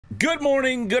Good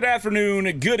morning, good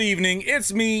afternoon, good evening.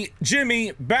 It's me,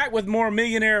 Jimmy, back with more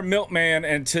Millionaire Milkman,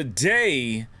 and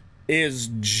today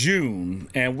is June,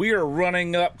 and we are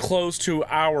running up close to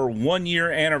our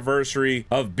 1-year anniversary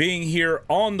of being here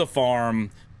on the farm.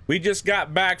 We just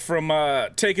got back from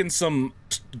taking some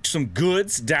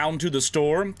goods down to the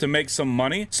store to make some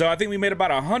money. So I think we made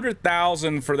about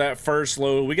 100,000 for that first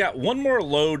load. We got one more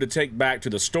load to take back to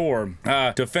the store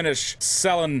to finish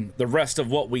selling the rest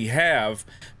of what we have.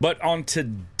 But on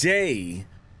today,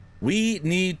 we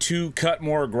need to cut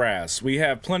more grass. We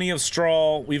have plenty of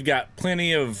straw. We've got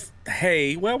plenty of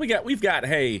hay. Well, we've got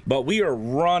hay, but we are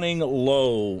running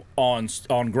low on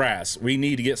grass. We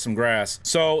need to get some grass.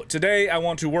 So today I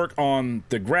want to work on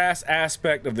the grass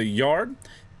aspect of the yard.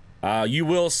 You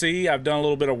will see I've done a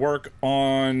little bit of work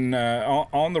on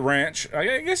the ranch.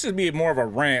 I guess it'd be more of a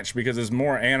ranch because there's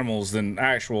more animals than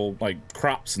actual like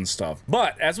crops and stuff.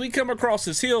 But as we come across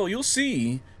this hill, you'll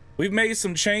see we've made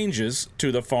some changes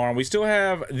to the farm. We still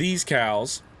have these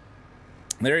cows.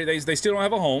 They still don't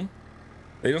have a home.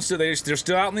 They're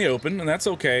still out in the open, and that's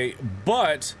okay.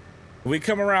 But we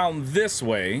come around this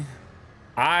way.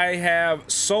 I have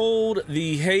sold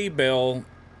the hay bale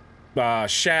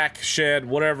shack, shed,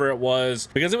 whatever it was,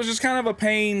 because it was just kind of a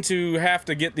pain to have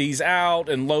to get these out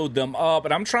and load them up.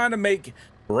 And I'm trying to make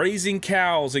raising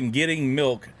cows and getting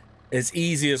milk as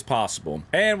easy as possible.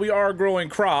 And we are growing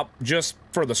crop just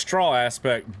for the straw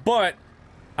aspect, but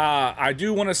I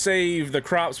do want to save the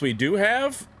crops we do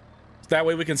have. That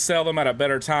way we can sell them at a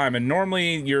better time. And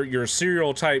normally your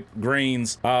cereal type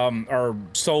grains are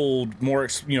sold more,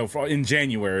 in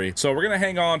January. So we're gonna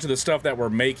hang on to the stuff that we're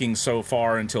making so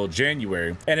far until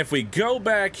January. And if we go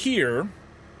back here,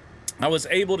 I was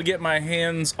able to get my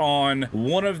hands on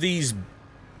one of these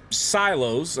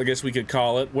silos, I guess we could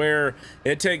call it, where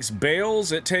it takes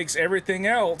bales, it takes everything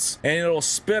else, and it'll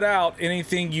spit out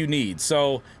anything you need.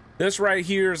 So this right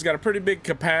here has got a pretty big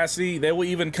capacity. They will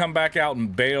even come back out in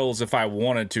bales if I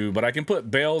wanted to, but I can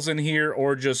put bales in here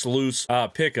or just loose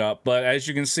pickup. But as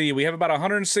you can see, we have about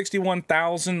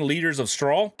 161,000 liters of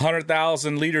straw,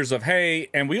 100,000 liters of hay,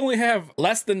 and we only have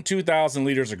less than 2,000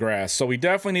 liters of grass. So we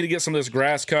definitely need to get some of this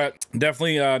grass cut.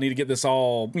 Definitely need to get this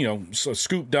all,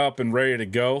 scooped up and ready to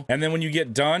go. And then when you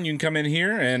get done, you can come in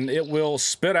here and it will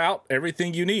spit out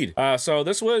everything you need. So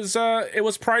this was, it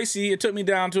was pricey. It took me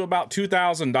down to about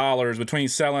 $2,000 between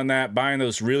selling that, buying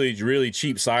those really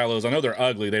cheap silos. I know they're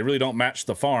ugly, they really don't match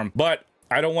the farm, but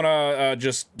I don't want to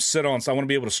just sit on, so I want to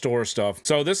be able to store stuff.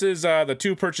 So this is the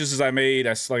two purchases I made.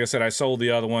 Like I said, I sold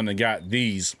the other one and got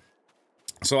these.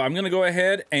 So I'm gonna go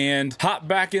ahead and hop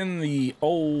back in the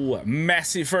old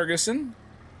Massey Ferguson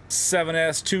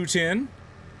 7S 210.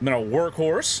 I'm gonna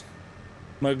workhorse.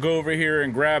 I'm gonna go over here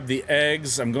and grab the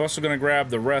eggs. I'm also gonna grab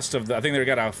the rest of the, I think they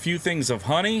got a few things of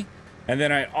honey. And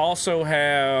then I also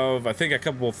have, I think, a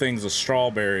couple of things of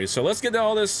strawberries. So let's get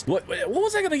all this. What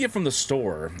was I gonna get from the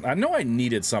store? I know I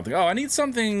needed something. Oh, I need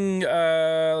something,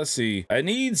 let's see. It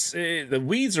needs, the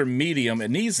weeds are medium.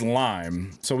 It needs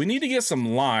lime. So we need to get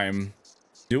some lime.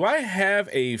 Do I have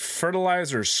a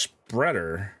fertilizer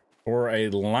spreader or a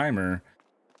limer?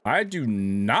 I do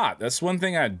not. That's one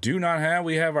thing I do not have.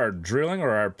 We have our drilling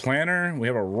or our planter. We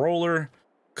have a roller,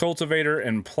 cultivator,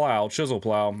 and plow, chisel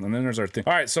plow, and then there's our thing.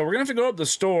 All right, so we're gonna have to go up the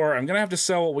store. I'm gonna have to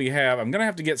sell what we have. I'm gonna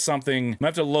have to get something. I'm gonna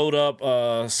have to load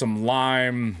up some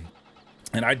lime,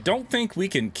 and I don't think we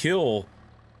can kill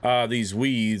these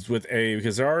weeds with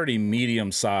because they're already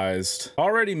medium sized.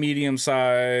 And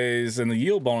the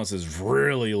yield bonus is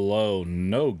really low.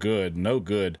 No good.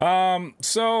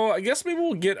 So I guess maybe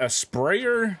we'll get a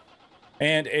sprayer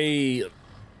and a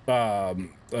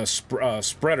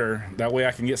spreader. That way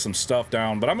I can get some stuff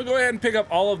down. But I'm gonna go ahead and pick up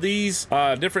all of these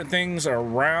different things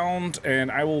around, and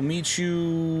I will meet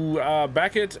you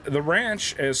back at the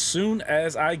ranch as soon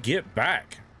as I get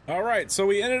back. All right, so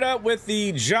we ended up with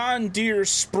the John Deere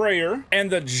sprayer and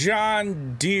the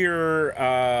John Deere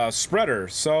spreader.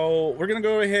 So we're gonna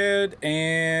go ahead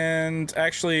and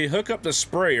actually hook up the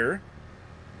sprayer.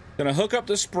 We're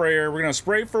gonna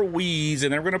spray for weeds,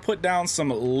 and then we're gonna put down some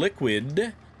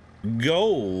liquid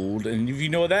gold, and if you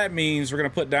know what that means, we're gonna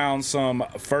put down some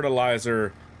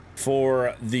fertilizer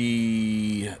for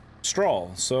the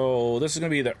straw. So this is gonna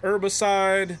be the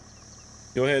herbicide.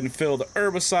 Go ahead and fill the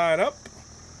herbicide up.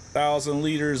 1,000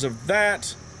 liters of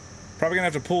that. Probably gonna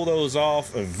have to pull those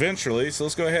off eventually, so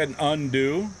let's go ahead and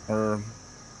undo or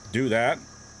do that.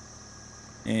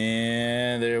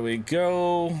 And there we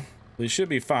go. We should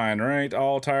be fine, right?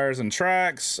 All tires and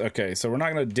tracks. Okay, so we're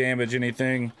not gonna damage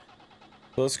anything.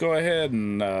 Let's go ahead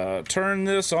and turn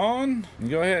this on and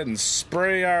go ahead and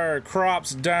spray our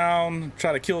crops down.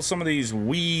 Try to kill some of these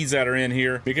weeds that are in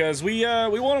here because we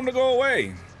want them to go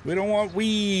away. We don't want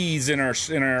weeds in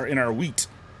our wheat.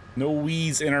 No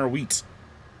weeds in our wheat.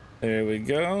 There we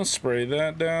go. Spray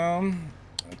that down.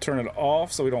 Turn it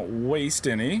off so we don't waste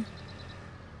any.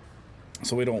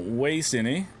 Go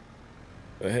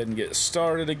ahead and get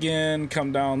started again.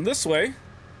 Come down this way.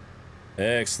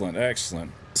 Excellent,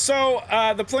 excellent. So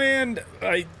the plan,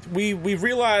 we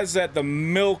realized that the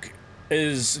milk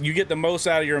is, you get the most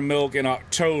out of your milk in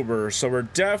October. So we're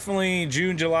definitely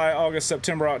June, July, August,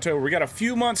 September, October. We got a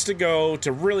few months to go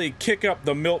to really kick up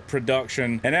the milk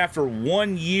production. And after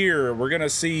 1 year, we're going to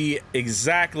see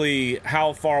exactly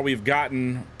how far we've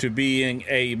gotten to being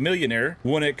a millionaire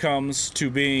when it comes to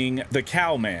being the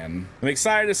cow man. I'm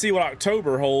excited to see what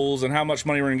October holds and how much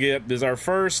money we're going to get. This is our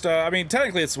first, I mean,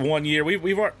 technically it's 1 year.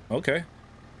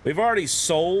 We've already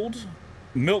sold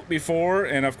milk before,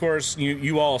 and of course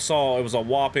you all saw it was a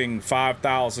whopping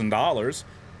 $5,000,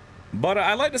 but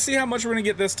I'd like to see how much we're gonna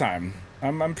get this time.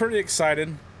 I'm pretty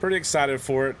excited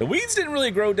for it. The weeds didn't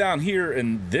really grow down here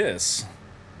in this.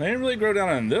 They didn't really grow down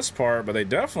in this part, but they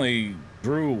definitely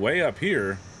grew way up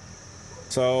here.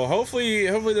 So hopefully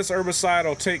this herbicide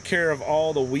will take care of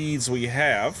all the weeds we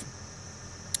have.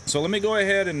 So let me go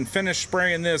ahead and finish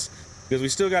spraying this because we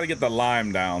still got to get the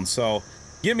lime down. So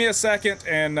give me a second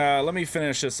and let me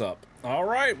finish this up. All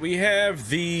right, we have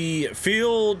the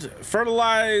field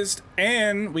fertilized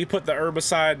and we put the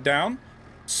herbicide down.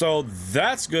 So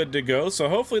that's good to go. So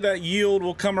hopefully that yield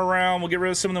will come around. We'll get rid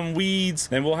of some of them weeds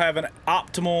and we'll have an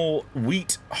optimal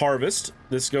wheat harvest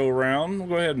this go around. We'll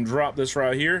go ahead and drop this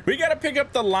right here. We got to pick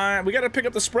up the lime. We got to pick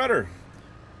up the spreader.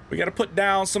 We got to put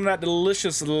down some of that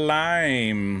delicious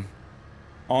lime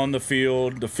on the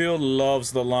field. The field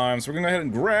loves the lime. So we're gonna go ahead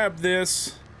and grab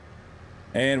this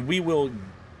and we will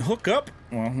hook up.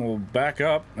 Well, we'll back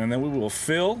up and then we will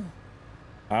fill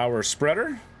our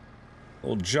spreader.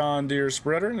 Old John Deere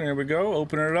spreader. There we go.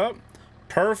 Open it up.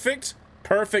 Perfect.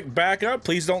 Perfect backup.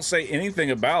 Please don't say anything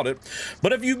about it.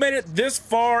 But if you made it this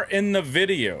far in the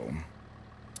video,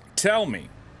 tell me,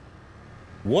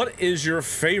 what is your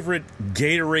favorite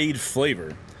Gatorade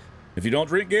flavor? If you don't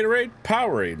drink Gatorade,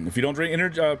 Powerade. If you don't drink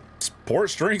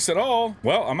sports drinks at all,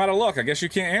 well, I'm out of luck. I guess you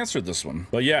can't answer this one.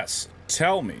 But yes,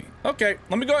 tell me. Okay,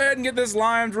 let me go ahead and get this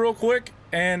limed real quick,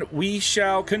 and we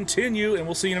shall continue, and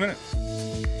we'll see you in a minute.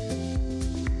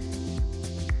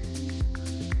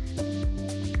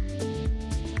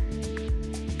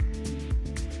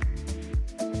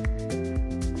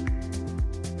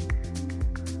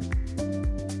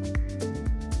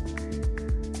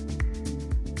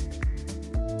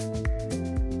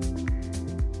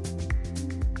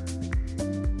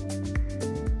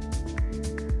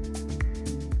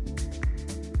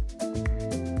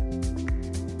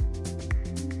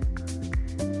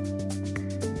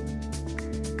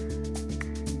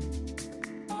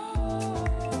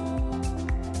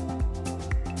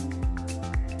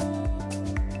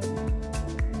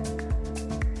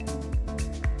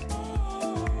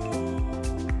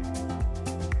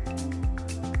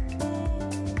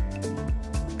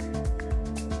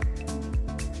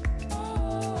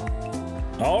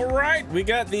 All right, we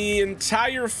got the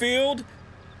entire field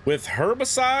with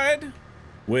herbicide,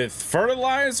 with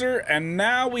fertilizer, and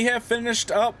now we have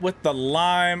finished up with the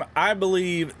lime. I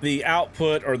believe the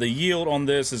output or the yield on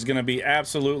this is going to be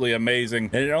absolutely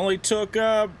amazing. And it only took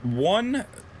one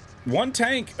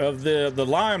tank of the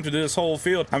lime to do this whole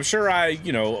field. I'm sure I,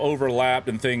 overlapped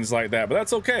and things like that, but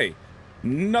that's okay.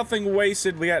 Nothing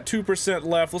wasted. We got 2%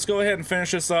 left. Let's go ahead and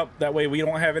finish this up. That way we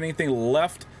don't have anything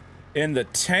left in the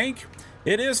tank.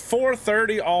 It is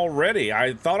 4:30 already.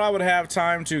 I thought I would have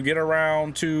time to get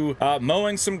around to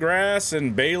mowing some grass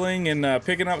and baling and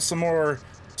picking up some more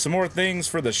things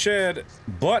for the shed,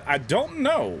 but I don't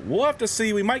know. We'll have to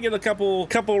see. We might get a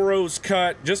couple rows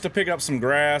cut just to pick up some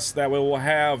grass. That way we'll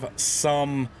have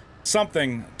something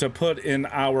to put in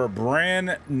our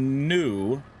brand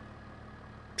new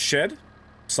shed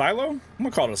silo. I'm gonna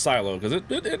call it a silo because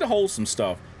it holds some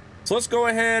stuff. So let's go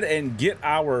ahead and get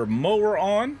our mower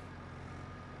on.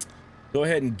 Go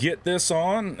ahead and get this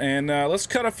on, and let's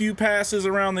cut a few passes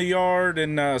around the yard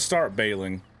and start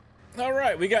baling. All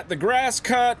right, we got the grass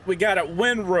cut, we got it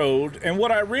windrowed, and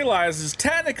what I realized is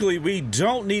technically we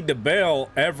don't need to bale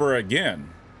ever again.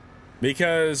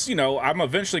 Because, I'm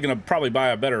eventually gonna probably buy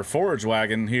a better forage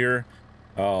wagon here.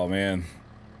 Oh man.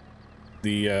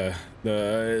 The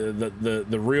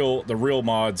real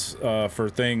mods for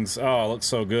things. Oh, it looks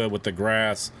so good with the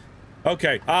grass.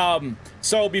 Okay,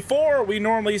 so before we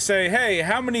normally say, hey,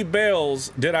 how many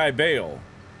bales did I bale?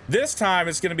 This time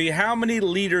it's going to be how many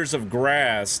liters of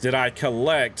grass did I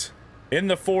collect in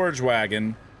the forage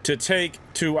wagon to take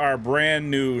to our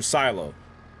brand new silo.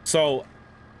 So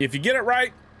if you get it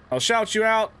right, I'll shout you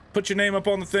out, put your name up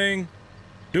on the thing,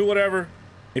 do whatever.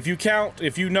 If you count,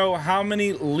 if you know how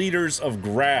many liters of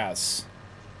grass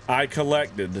I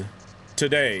collected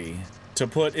today to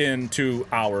put into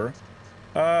our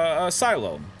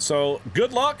silo. So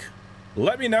good luck.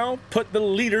 Let me know. Put the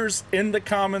liters in the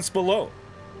comments below.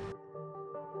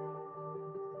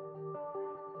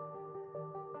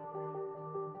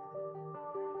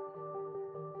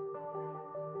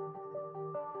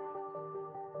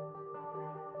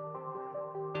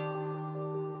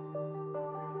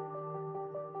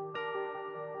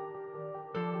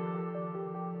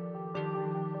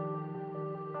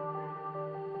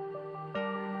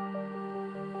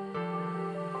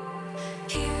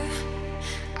 Here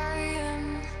I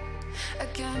am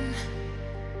again,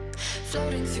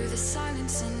 floating through the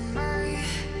silence in my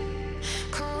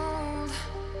cold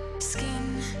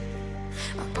skin.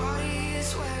 My body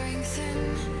is wearing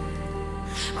thin.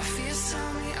 My fears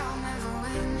tell me I'll never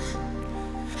win.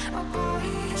 My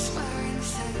body is wearing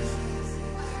thin.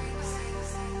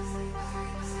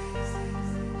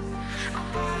 My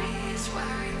body is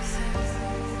wearing thin.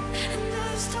 And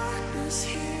there's darkness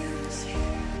here.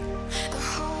 The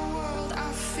whole world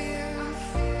I fear.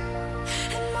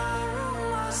 In my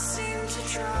room I seem to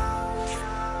drown.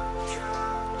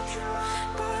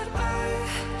 But I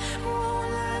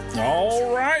won't let them.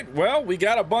 All right, well, we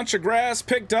got a bunch of grass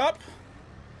picked up.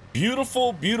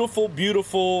 Beautiful, beautiful,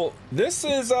 beautiful. This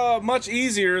is much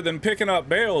easier than picking up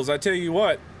bales, I tell you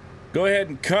what. Go ahead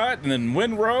and cut, and then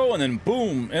windrow, and then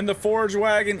boom, in the forage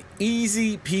wagon.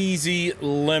 Easy peasy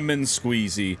lemon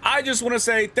squeezy. I just want to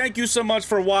say thank you so much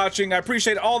for watching. I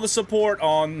appreciate all the support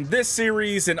on this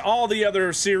series and all the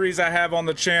other series I have on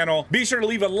the channel. Be sure to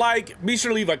leave a like, be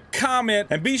sure to leave a comment,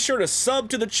 and be sure to sub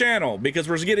to the channel because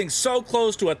we're getting so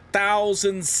close to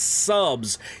 1,000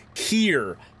 subs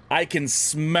here. I can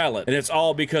smell it, and it's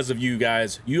all because of you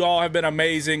guys. You all have been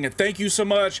amazing. Thank you so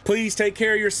much. Please take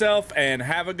care of yourself and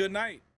have a good night.